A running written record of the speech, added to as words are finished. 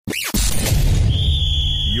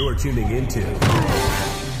You're tuning into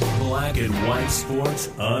Black and White Sports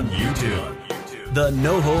on YouTube. The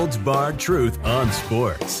no-holds-barred truth on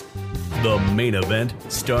sports. The main event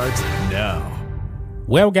starts now.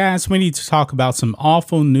 Well, guys, we need to talk about some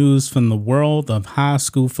awful news from the world of high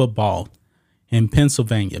school football in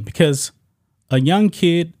Pennsylvania, because a young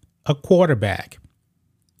kid, a quarterback,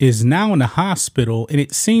 is now in the hospital, and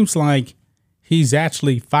it seems like he's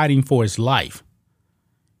actually fighting for his life.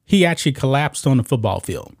 He actually collapsed on the football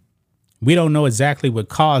field. We don't know exactly what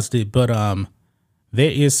caused it, but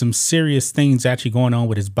there is some serious things actually going on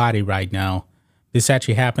with his body right now. This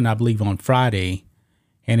actually happened, I believe, on Friday,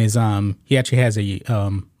 and he actually has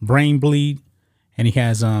a brain bleed, and he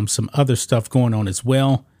has some other stuff going on as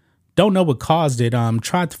well. Don't know what caused it.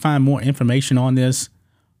 Tried to find more information on this.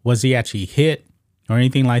 Was he actually hit or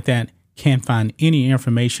anything like that? Can't find any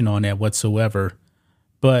information on that whatsoever.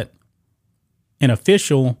 But an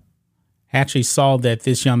official actually saw that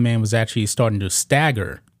this young man was actually starting to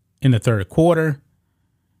stagger in the third quarter,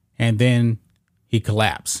 and then he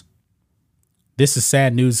collapsed. This is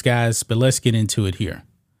sad news, guys, but let's get into it here.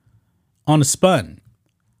 On the spun,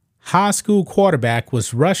 high school quarterback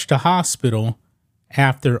was rushed to hospital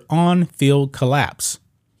after on-field collapse.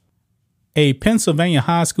 A Pennsylvania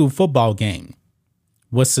high school football game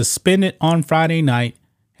was suspended on Friday night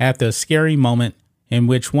after a scary moment in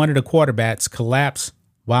which one of the quarterbacks collapsed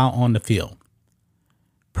while on the field.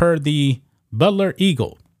 Per the Butler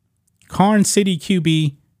Eagle, Karn City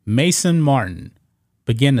QB Mason Martin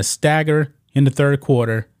began to stagger in the third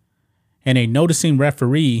quarter, and a noticing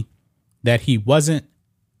referee that he wasn't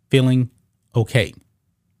feeling okay.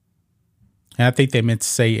 And I think they meant to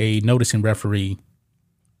say a noticing referee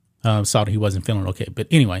saw that he wasn't feeling okay. But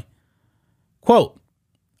anyway, quote,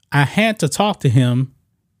 "I had to talk to him,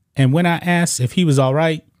 and when I asked if he was all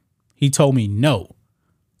right, he told me no,"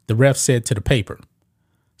 the ref said to the paper.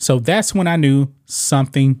 "So that's when I knew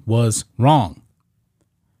something was wrong."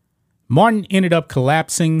 Martin ended up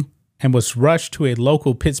collapsing and was rushed to a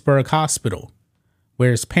local Pittsburgh hospital,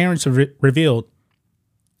 where his parents revealed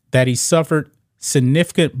that he suffered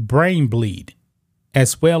significant brain bleed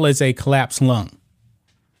as well as a collapsed lung.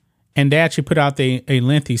 And they actually put out a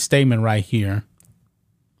lengthy statement right here,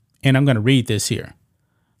 and I'm going to read this here.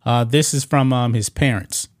 This is from his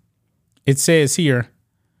parents. It says here,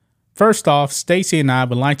 "First off, Stacy and I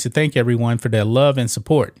would like to thank everyone for their love and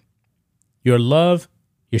support. Your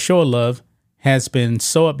show of love has been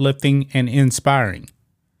so uplifting and inspiring.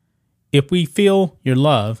 If we feel your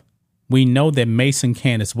love, we know that Mason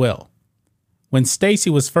can as well. When Stacy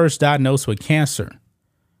was first diagnosed with cancer,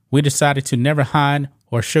 we decided to never hide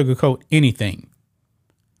or sugarcoat anything.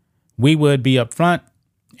 We would be upfront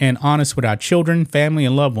and honest with our children, family,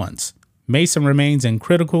 and loved ones. Mason remains in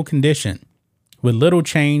critical condition with little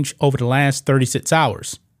change over the last 36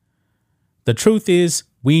 hours. The truth is,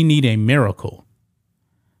 we need a miracle.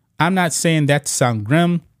 I'm not saying that to sound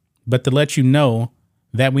grim, but to let you know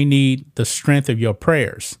that we need the strength of your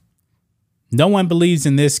prayers. No one believes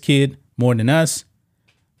in this kid more than us,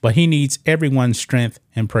 but he needs everyone's strength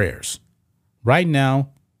and prayers. Right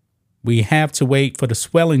now, we have to wait for the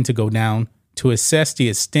swelling to go down to assess the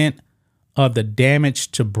extent of the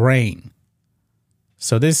damage to brain."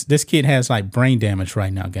 So this kid has like brain damage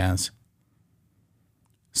right now, guys.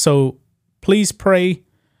 So please pray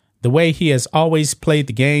the way he has always played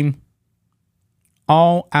the game.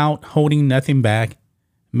 All out, holding nothing back,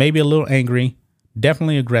 maybe a little angry,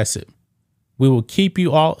 definitely aggressive. We will keep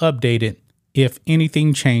you all updated if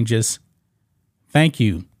anything changes. Thank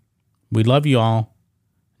you. We love you all.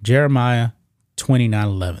 Jeremiah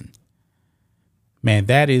 29:11. Man,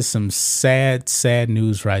 that is some sad, sad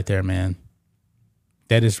news right there, man.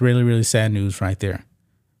 That is really, really sad news right there.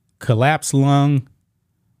 Collapsed lung,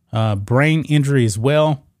 brain injury as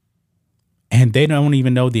well. And they don't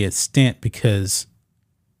even know the extent because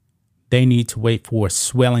they need to wait for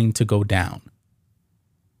swelling to go down.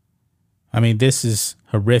 I mean, this is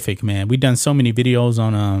horrific, man. We've done so many videos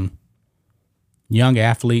on young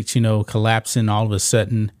athletes, collapsing all of a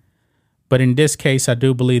sudden. But in this case, I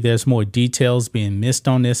do believe there's more details being missed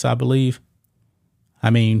on this, I believe. I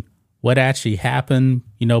mean, what actually happened,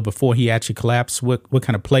 before he actually collapsed? What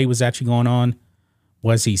kind of play was actually going on?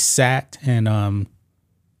 Was he sat and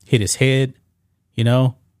hit his head?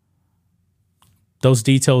 Those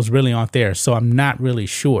details really aren't there. So I'm not really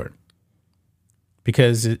sure.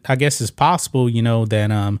 Because I guess it's possible,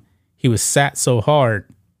 that he was sat so hard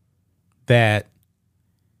that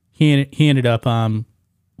he ended up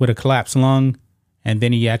with a collapsed lung, and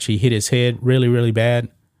then he actually hit his head really, really bad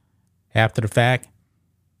after the fact.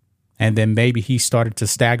 And then maybe he started to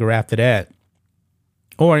stagger after that.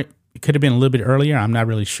 Or It could have been a little bit earlier. I'm not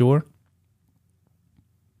really sure.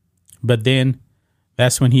 But then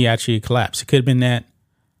that's when he actually collapsed. It could have been that.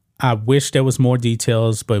 I wish there was more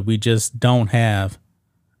details, but we just don't have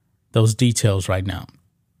those details right now.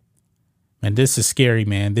 And this is scary,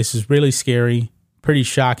 man. This is really scary. Pretty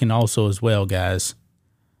shocking also as well, guys.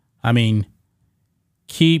 I mean,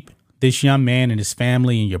 keep this young man and his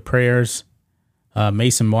family in your prayers.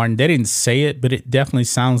 Mason Martin, they didn't say it, but it definitely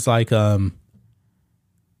sounds like the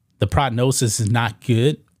prognosis is not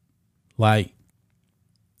good. Like,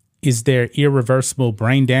 is there irreversible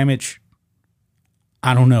brain damage?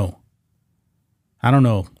 I don't know.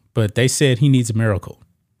 But they said he needs a miracle.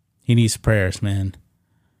 He needs prayers, man.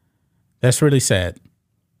 That's really sad.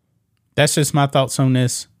 That's just my thoughts on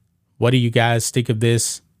this. What do you guys think of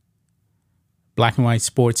this? Black and white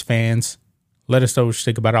sports fans, let us know what you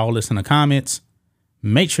think about all this in the comments.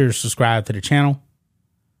 Make sure to subscribe to the channel,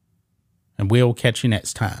 and we'll catch you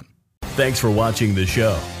next time. Thanks for watching the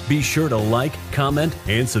show. Be sure to like, comment,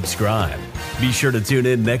 and subscribe. Be sure to tune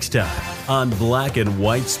in next time on Black and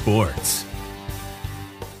White Sports.